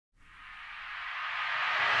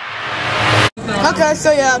Okay,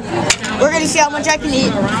 so yeah, we're gonna see how much I can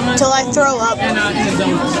eat until I throw up.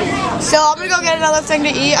 So I'm gonna go get another thing to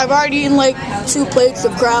eat. I've already eaten like 2 plates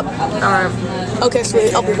of crap. Alright. Okay,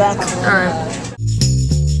 sweet. I'll be back. Alright.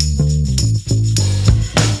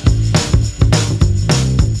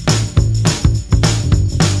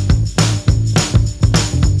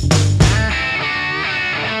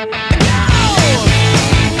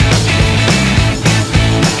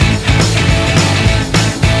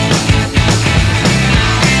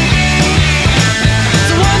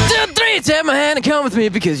 Take my hand and come with me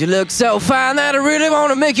because you look so fine that I really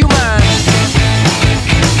want to make you mine.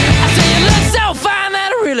 I say you look so fine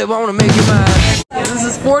that I really want to make you mine. This is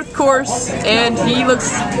his 4th course and he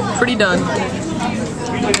looks pretty done.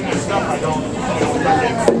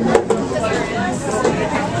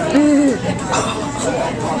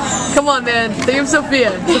 Come on, man. Think of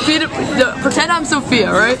Sophia. Pretend I'm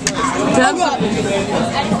Sophia, right? Pretend I'm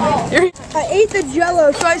Sophia. I ate the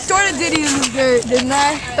Jello, so I sort of did eat in the dirt, didn't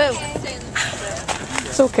I?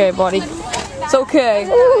 It's okay, buddy. It's okay.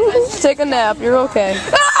 Take a nap. You're okay.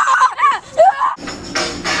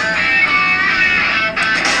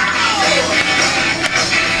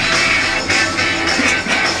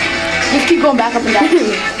 Just keep going back up and down.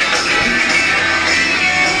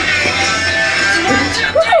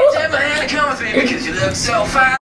 Take my hand and come with me because you look so fine.